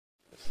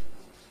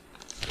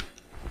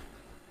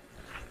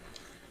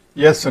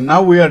Yes, so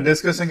now we are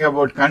discussing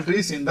about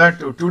countries. In that,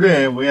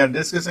 today we are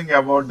discussing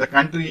about the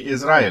country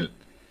Israel,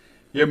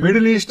 a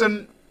Middle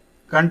Eastern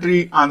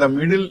country on the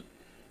Middle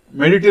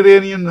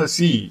Mediterranean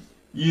Sea,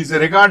 is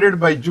regarded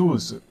by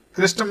Jews,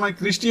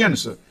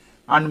 Christians,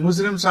 and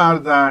Muslims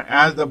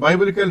as the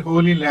biblical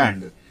Holy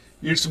Land.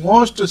 Its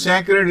most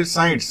sacred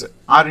sites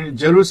are in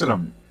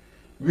Jerusalem.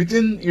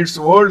 Within its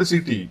old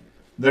city,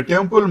 the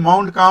Temple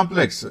Mount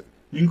complex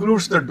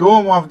includes the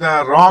Dome of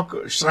the Rock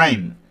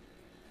Shrine,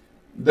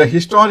 the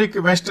historic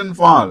Western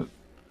Wall,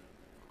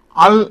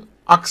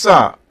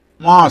 Al-Aqsa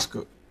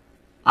Mosque,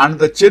 and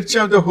the Church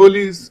of the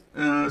Holy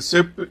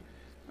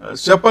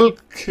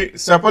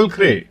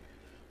Sepulchre,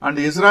 and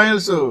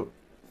Israel's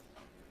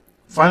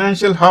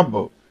financial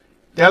hub,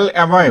 Tel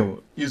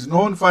Aviv, is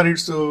known for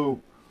its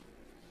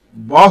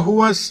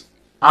bohous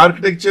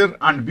architecture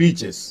and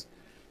beaches.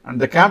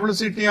 And the capital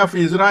city of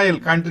Israel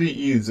country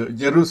is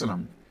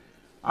Jerusalem.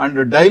 And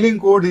the dialing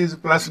code is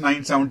plus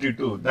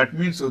 972. That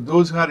means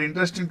those who are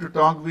interested to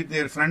talk with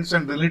their friends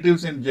and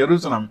relatives in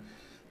Jerusalem,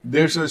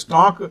 they should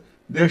start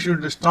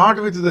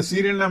with the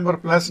serial number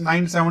plus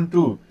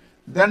 972,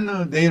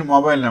 then their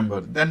mobile number,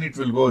 then it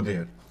will go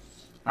there.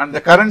 And the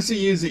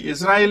currency is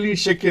Israeli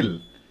shekel,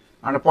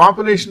 and the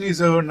population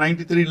is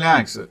 93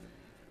 lakhs,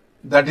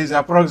 that is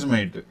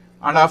approximate,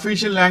 and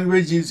official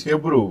language is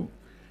Hebrew.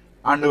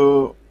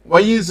 And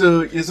why is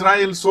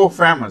Israel so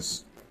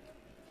famous?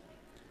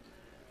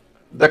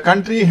 The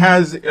country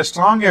has a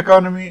strong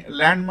economy,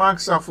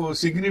 landmarks of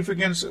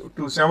significance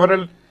to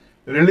several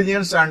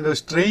religions, and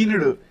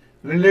strained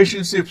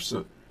relationships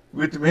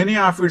with many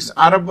of its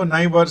Arab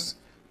neighbors.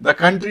 The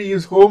country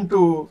is home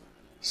to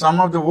some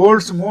of the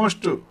world's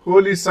most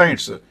holy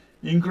sites,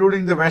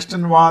 including the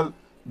Western Wall,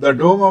 the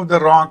Dome of the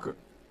Rock,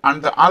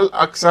 and the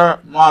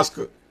Al-Aqsa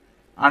Mosque.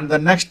 And the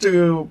next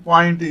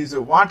point is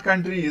what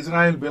country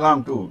Israel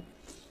belongs to.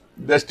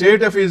 The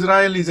state of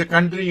Israel is a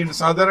country in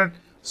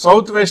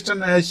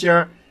southwestern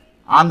Asia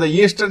on the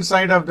eastern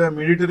side of the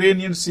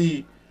Mediterranean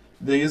Sea.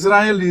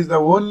 Israel is the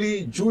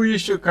only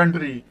Jewish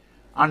country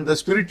and the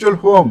spiritual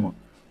home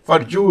for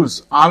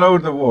Jews all over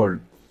the world.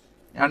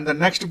 And the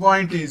next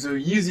point is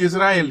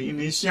Israel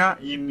in Asia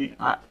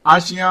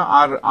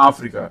or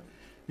Africa?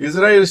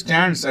 Israel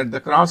stands at the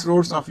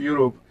crossroads of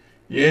Europe,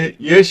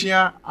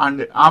 Asia,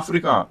 and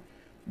Africa.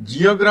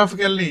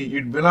 Geographically,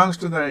 it belongs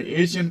to the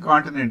Asian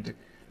continent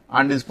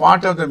and is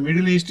part of the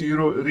Middle East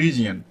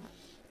region.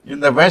 In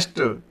the west,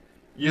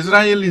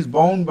 Israel is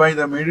bound by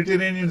the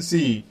Mediterranean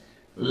Sea,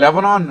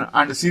 Lebanon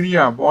and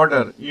Syria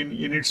border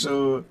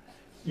into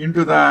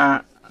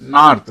the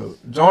north,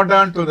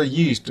 Jordan to the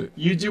east,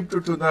 Egypt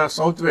to the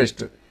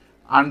southwest,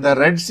 and the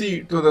Red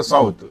Sea to the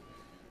south.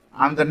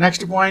 And the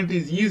next point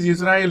is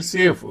Israel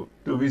safe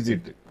to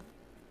visit?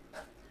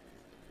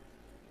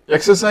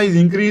 Exercise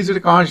increased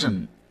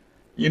caution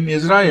in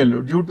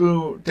Israel due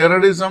to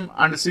terrorism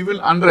and civil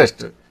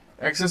unrest.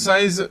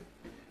 Exercise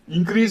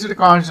increased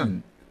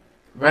caution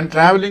when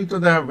traveling to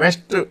the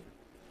West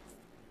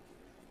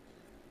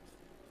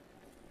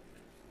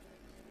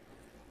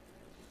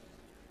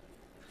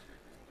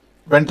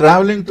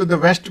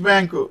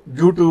Bank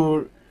due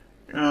to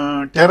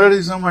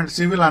terrorism and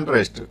civil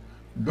unrest.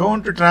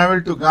 Don't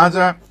travel to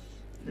Gaza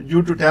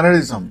due to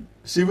terrorism,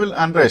 civil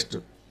unrest,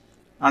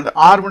 and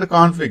armed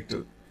conflict.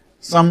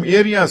 Some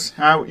areas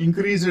have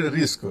increased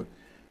risk.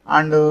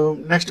 And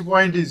next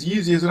point is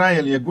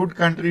Israel a good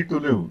country to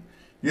live?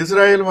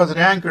 Israel was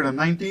ranked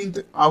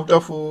 19th out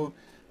of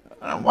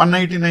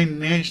 199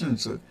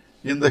 nations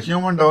in the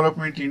Human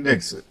Development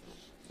Index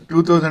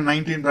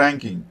 2019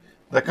 ranking.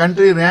 The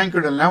country ranked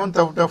 11th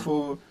out of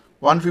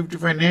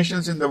 155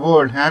 nations in the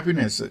world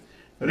happiness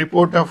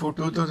report of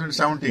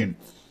 2017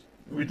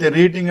 with a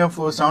rating of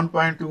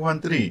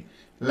 7.213,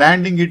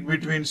 landing it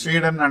between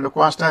Sweden and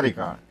Costa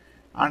Rica.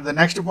 And the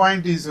next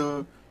point is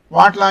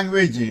what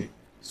language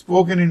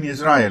spoken in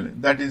Israel?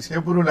 That is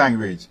Hebrew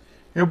language.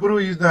 Hebrew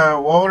is the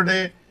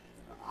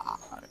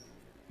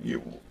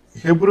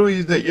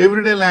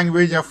everyday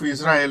language of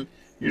Israel.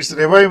 Its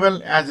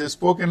revival as a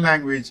spoken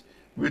language,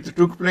 which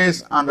took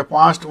place on the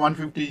past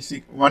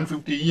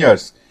 150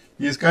 years,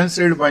 is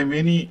considered by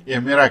many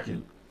a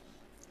miracle.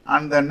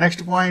 And the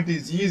next point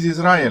is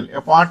Israel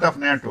a part of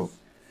NATO?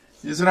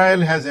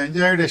 Israel has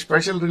enjoyed a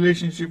special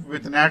relationship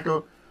with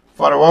NATO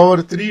for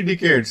over 3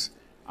 decades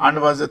and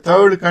was the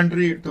third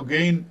country to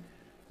gain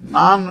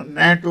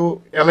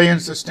non-NATO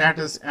alliance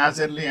status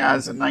as early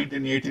as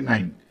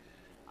 1989.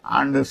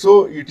 And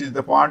so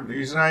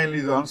Israel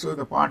is also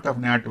the part of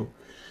NATO.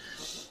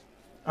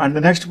 And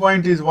the next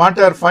point is what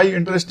are 5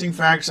 interesting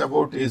facts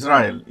about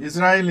Israel?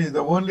 Israel is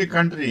the only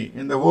country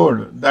in the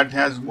world that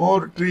has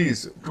more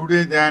trees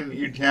today than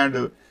it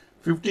had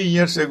 50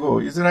 years ago.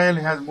 Israel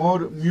has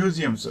more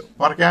museums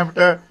per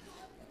capita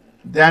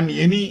than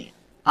any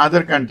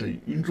other country,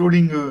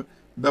 including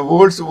the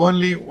world's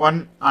only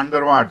one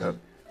underwater.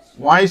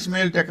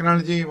 Voicemail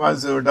technology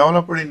was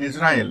developed in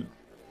Israel.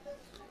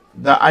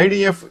 The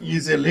IDF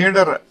is a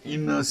leader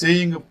in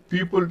saying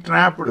people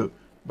trapped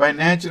by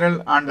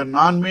natural and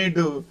non-made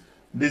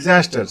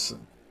disasters.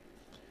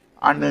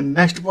 And the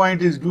next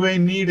point is, do I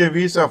need a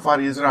visa for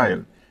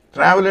Israel?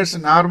 Travelers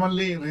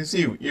normally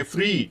receive a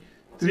free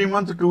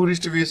 3-month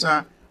tourist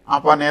visa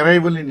upon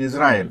arrival in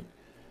Israel,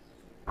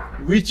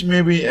 which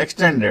may be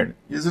extended.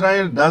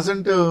 Israel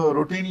doesn't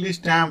routinely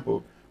stamp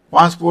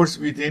passports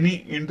with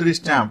any entry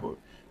stamp,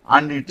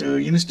 and it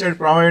instead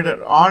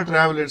provided all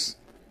travelers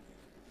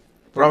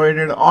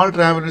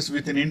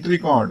with an entry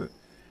card,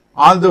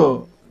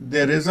 although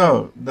they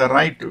reserve the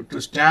right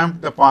to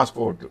stamp the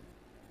passport.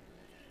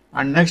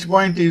 And next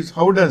point is,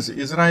 how does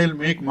Israel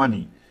make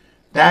money?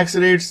 Tax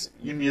rates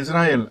in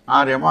Israel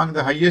are among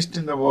the highest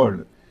in the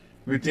world,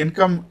 with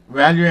income,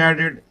 value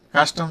added,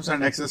 customs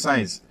and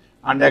excise,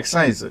 land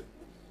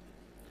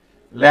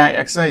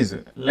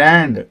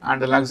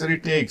and luxury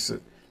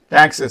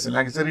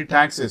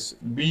taxes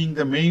being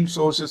the main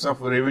sources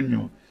of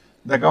revenue.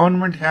 The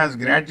government has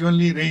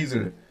gradually raised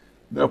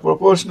the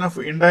proportion of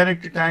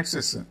indirect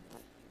taxes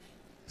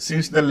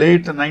since the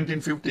late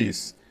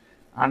 1950s.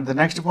 And the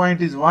next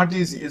point is, what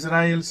is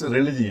Israel's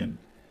religion?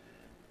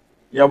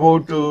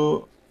 About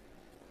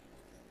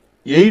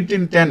 8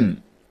 in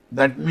 10,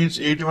 that means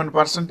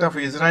 81% of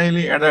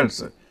Israeli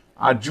adults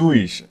are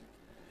Jewish,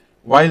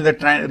 while the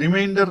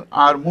remainder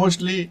are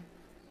mostly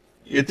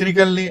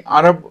ethnically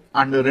Arab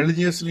and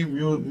religiously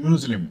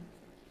Muslim.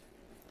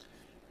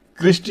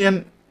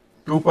 Christian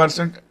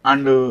 2%,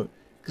 and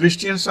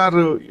Christians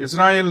are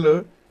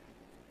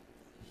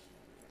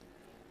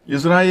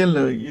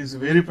Israel is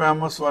very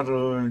famous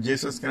for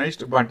Jesus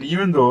Christ, but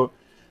even though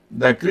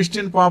the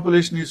Christian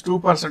population is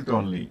 2%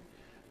 only,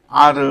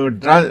 or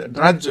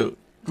Druze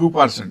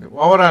 2%.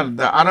 Overall,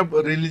 the Arab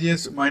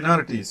religious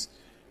minorities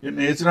in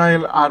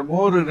Israel are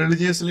more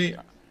religiously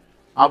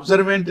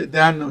observant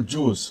than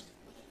Jews.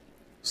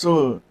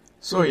 So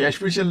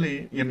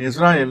especially in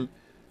Israel,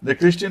 the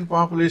Christian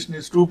population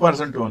is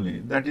 2% only.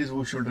 That is,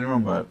 we should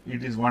remember.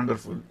 It is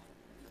wonderful.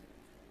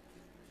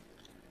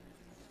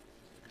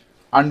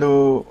 And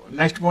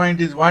next point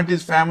is, what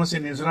is famous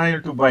in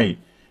Israel to buy?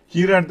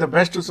 Here are the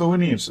best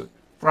souvenirs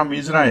from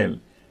Israel.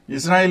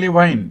 Israeli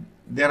wine.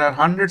 There are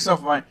hundreds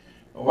of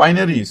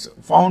wineries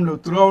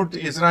found throughout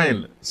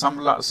Israel. Some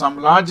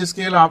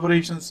large-scale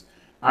operations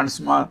and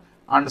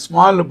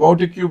small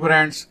boutique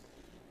brands.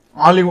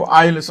 Olive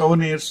oil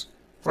souvenirs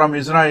from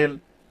Israel.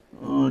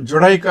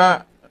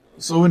 Judaica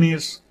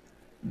souvenirs.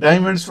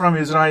 Diamonds from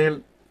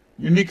Israel.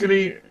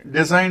 Uniquely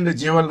designed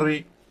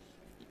jewelry.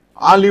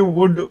 Olive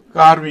wood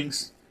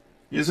carvings,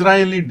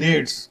 Israeli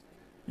dates,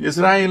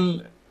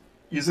 Israeli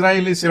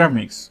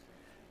ceramics.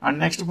 And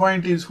next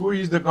point is, who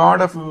is the God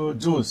of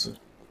Jews?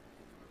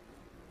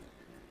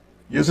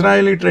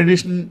 Israeli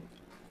tradition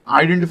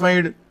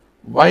identified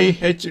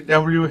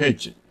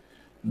YHWH.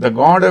 The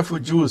God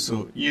of Jews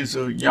is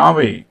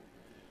Yahweh.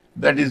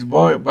 That is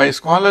by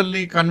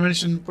scholarly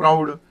convention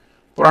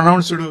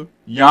pronounced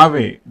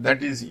Yahweh.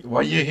 That is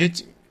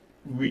YHWH.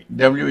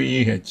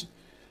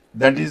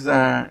 That is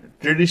the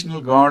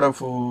traditional God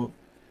of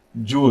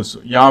Jews,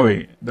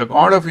 Yahweh, the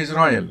God of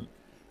Israel,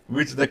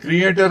 which the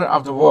creator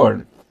of the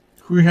world,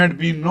 who had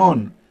been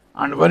known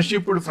and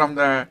worshipped from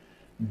the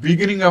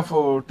beginning of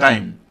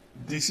time.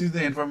 This is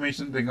the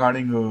information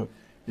regarding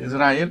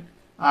Israel.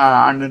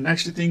 And the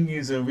next thing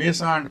is,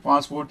 visa and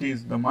passport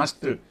is the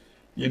must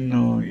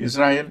in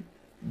Israel.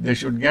 They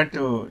should get,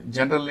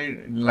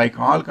 generally, like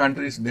all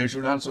countries, they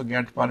should also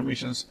get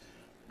permissions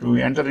to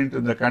enter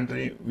into the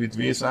country with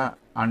visa,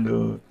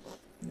 and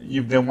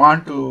if they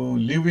want to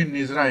live in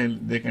Israel,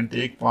 they can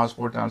take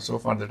passport also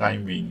for the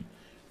time being.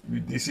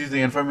 This is the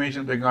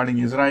information regarding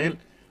Israel.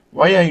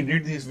 Why I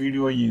did this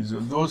video is,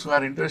 those who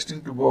are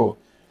interested to go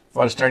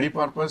for study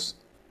purpose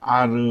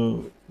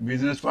or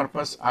business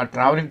purpose or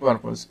traveling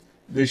purpose,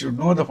 they should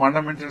know the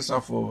fundamentals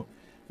of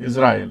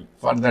Israel.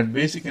 For that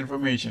basic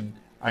information,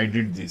 I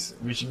did this.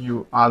 Wishing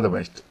you all the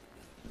best.